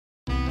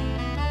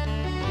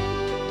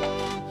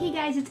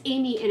guys, it's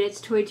Amy and it's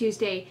Toy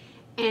Tuesday,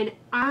 and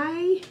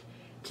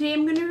today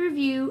I'm going to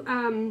review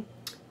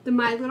the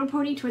My Little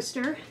Pony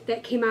Twister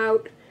that came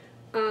out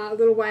a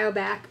little while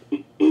back.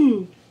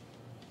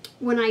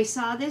 When I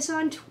saw this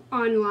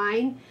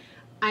online,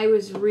 I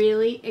was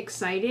really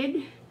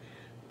excited,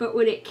 but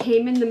when it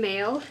came in the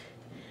mail,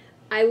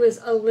 I was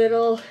a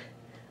lot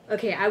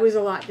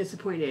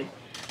disappointed.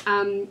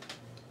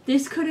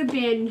 This could have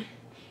been,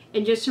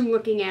 and just from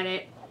looking at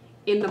it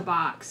in the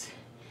box,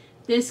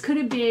 this could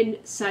have been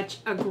such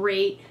a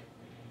great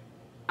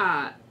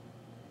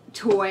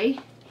toy,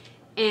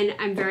 and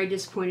I'm very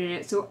disappointed in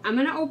it. So I'm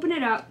going to open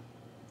it up.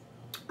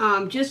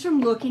 Just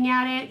from looking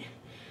at it,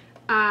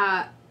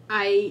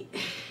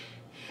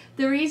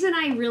 the reason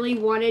I really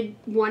wanted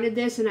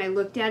this and I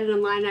looked at it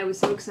online, I was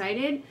so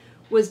excited,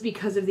 was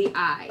because of the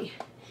eye.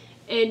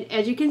 And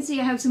as you can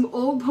see, I have some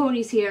old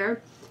ponies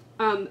here,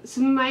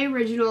 some of my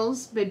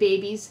originals, my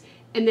babies,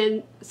 and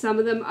then some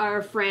of them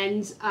are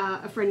friends.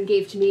 A friend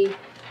gave to me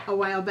a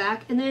while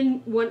back, and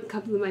then a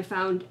couple of them I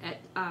found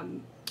at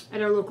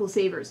our local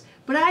Savers.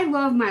 But I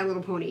love My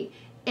Little Pony,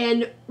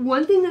 and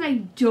one thing that I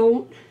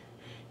don't,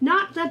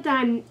 not that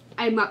I'm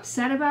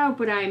upset about,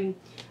 but I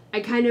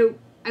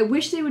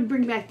wish they would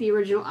bring back the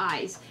original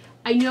eyes.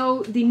 I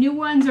know the new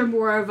ones are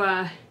more of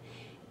a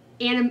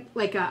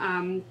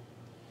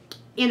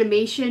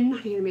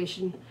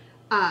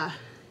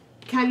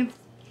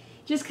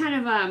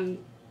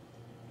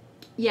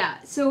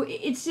yeah, so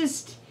it's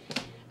just,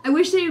 I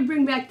wish they would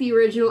bring back the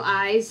original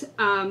eyes.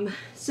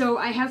 So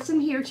I have some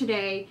here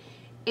today,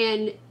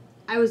 and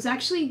I was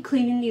actually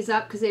cleaning these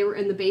up because they were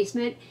in the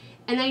basement,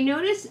 and I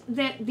noticed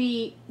that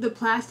the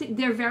plastic,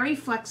 they're very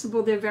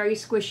flexible, they're very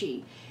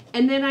squishy.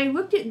 And then I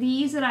looked at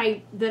these that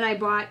I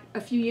bought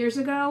a few years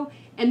ago,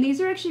 and these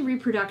are actually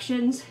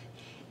reproductions,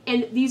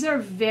 and these are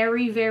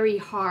very, very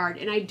hard,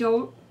 and I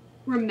don't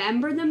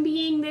remember them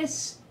being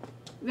this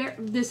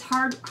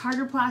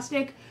harder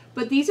plastic,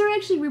 but these are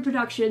actually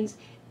reproductions,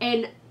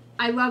 and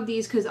I love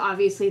these because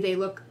obviously they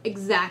look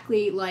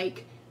exactly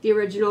like the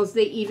originals.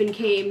 They even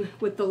came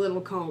with the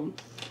little comb.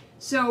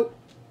 So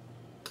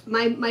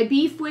my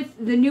beef with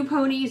the new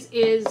ponies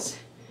is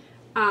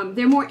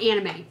they're more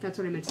anime. That's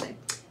what I meant to say.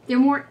 They're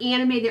more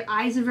anime. Their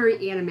eyes are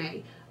very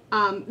anime.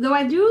 Though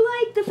I do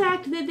like the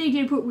fact that they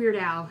did put Weird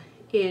Al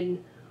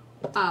in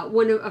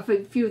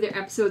a few of their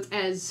episodes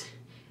as,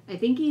 I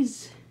think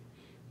he's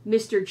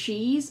Mr.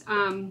 Cheese.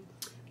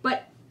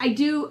 But I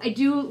do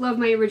love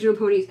my original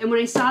ponies. And when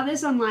I saw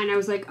this online, I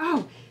was like,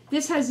 oh,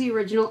 this has the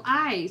original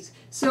eyes.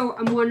 So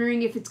I'm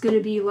wondering if it's going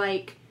to be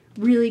like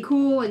really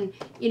cool, and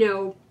you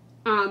know,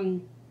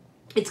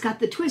 it's got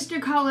the Twister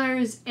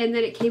colors, and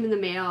then it came in the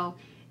mail,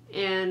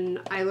 and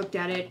I looked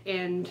at it,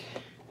 and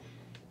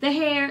the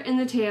hair and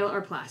the tail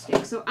are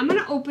plastic. So I'm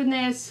going to open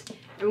this,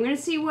 and we're going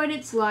to see what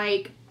it's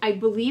like. I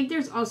believe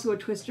there's also a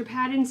Twister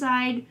pad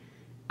inside,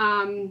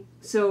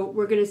 so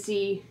we're going to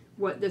see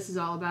what this is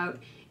all about,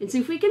 and see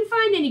if we can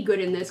find any good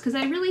in this, because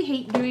I really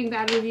hate doing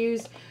bad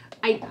reviews.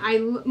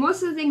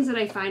 Most of the things that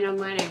I find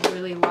online I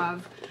really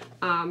love,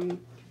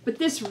 but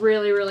this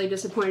really, really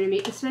disappointed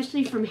me,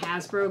 especially from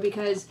Hasbro,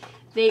 because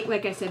they,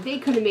 like I said, they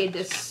could have made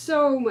this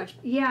so much.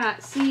 Yeah,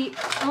 see,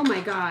 oh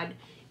my God,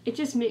 it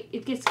just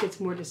gets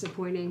more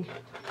disappointing.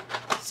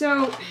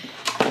 So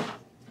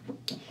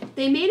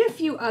they made a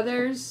few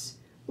others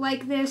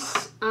like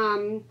this,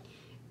 and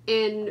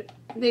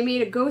they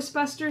made a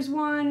Ghostbusters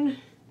one,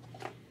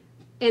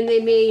 and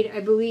they made, I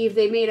believe,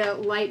 they made a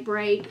Light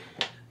Bright,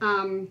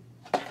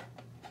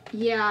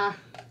 yeah.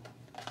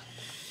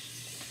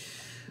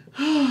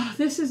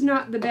 This is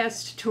not the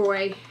best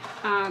toy.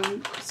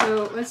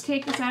 So let's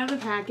take this out of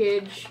the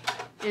package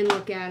and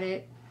look at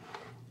it.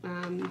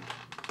 And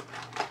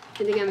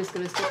again, I'm just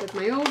going to stick with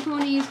my old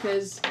ponies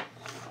because,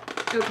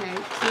 okay,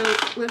 so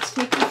let's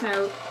take this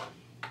out.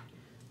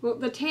 Well,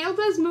 the tail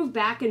does move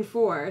back and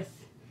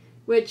forth,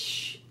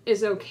 which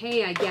is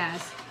okay, I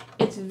guess.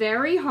 It's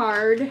very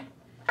hard.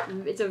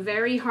 It's a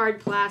very hard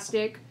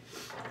plastic.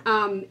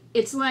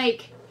 It's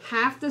like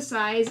half the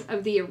size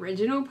of the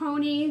original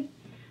pony.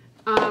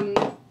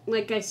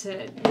 Like I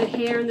said, the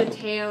hair and the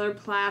tail are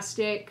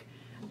plastic.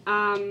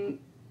 The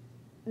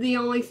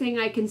only thing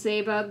I can say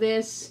about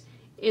this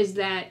is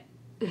that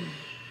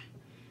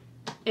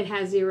it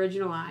has the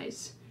original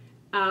eyes.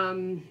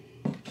 Oh,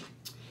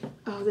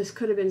 this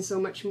could have been so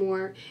much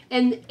more.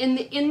 And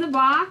in the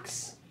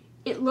box,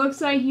 it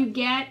looks like you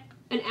get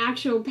an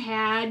actual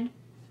pad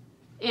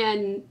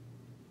and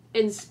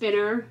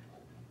spinner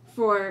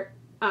for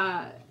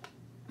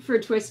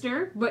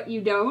Twister, but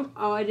you don't.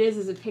 All it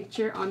is a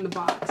picture on the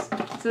box.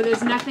 So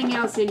there's nothing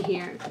else in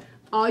here.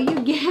 All you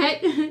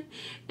get,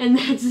 and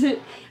that's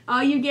it,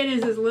 all you get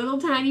is this little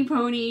tiny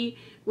pony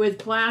with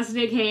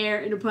plastic hair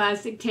and a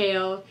plastic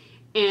tail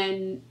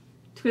and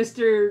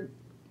Twister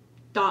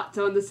dots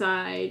on the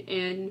side.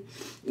 And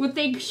what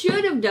they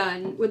should have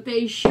done with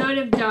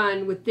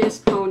this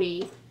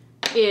pony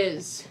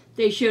is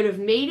they should have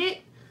made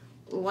it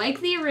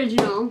like the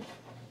original.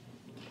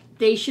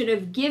 They should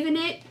have given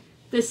it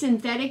the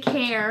synthetic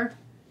hair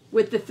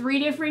with the 3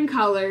 different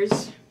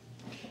colors,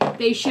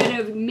 They should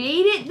have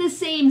made it the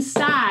same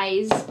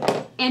size,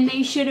 and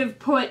they should have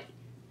put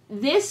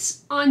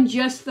this on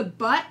just the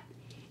butt,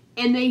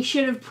 and they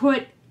should have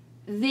put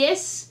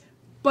this,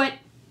 but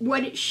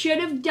what it should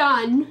have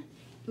done,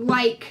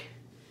 like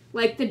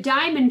the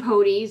diamond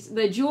ponies,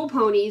 the jewel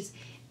ponies,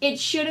 it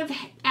should have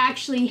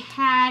actually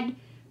had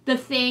the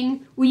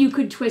thing where you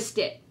could twist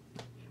it,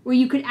 where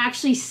you could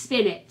actually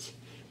spin it,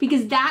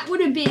 because that would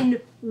have been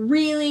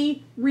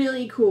really,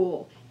 really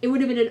cool. It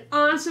would have been an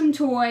awesome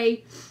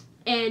toy,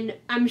 and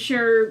I'm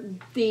sure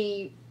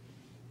their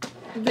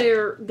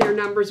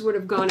numbers would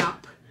have gone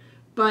up.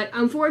 But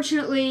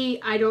unfortunately,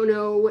 I don't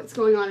know what's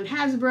going on at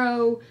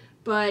Hasbro,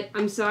 but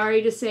I'm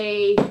sorry to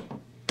say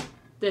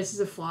this is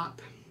a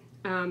flop.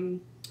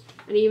 And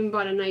I even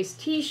bought a nice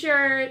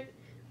t-shirt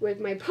with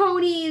my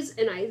ponies,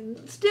 and I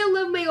still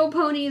love my old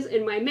ponies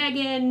and my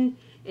Megan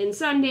and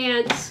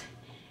Sundance,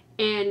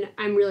 and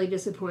I'm really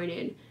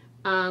disappointed.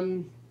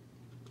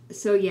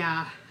 So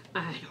yeah,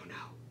 I don't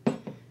know.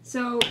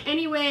 So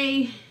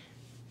anyway,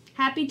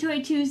 happy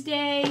Toy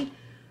Tuesday.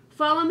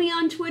 Follow me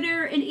on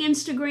Twitter and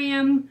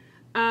Instagram.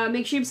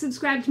 Make sure you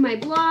subscribe to my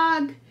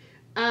blog.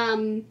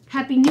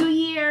 Happy New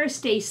Year.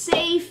 Stay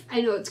safe.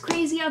 I know it's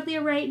crazy out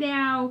there right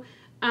now,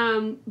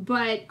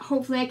 but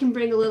hopefully I can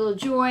bring a little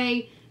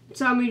joy.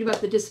 So I'm reading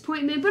about the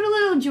disappointment, but a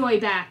little joy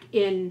back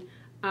in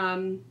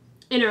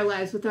our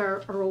lives with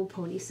our old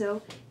pony.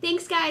 So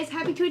thanks, guys.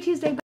 Happy Toy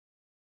Tuesday. Bye.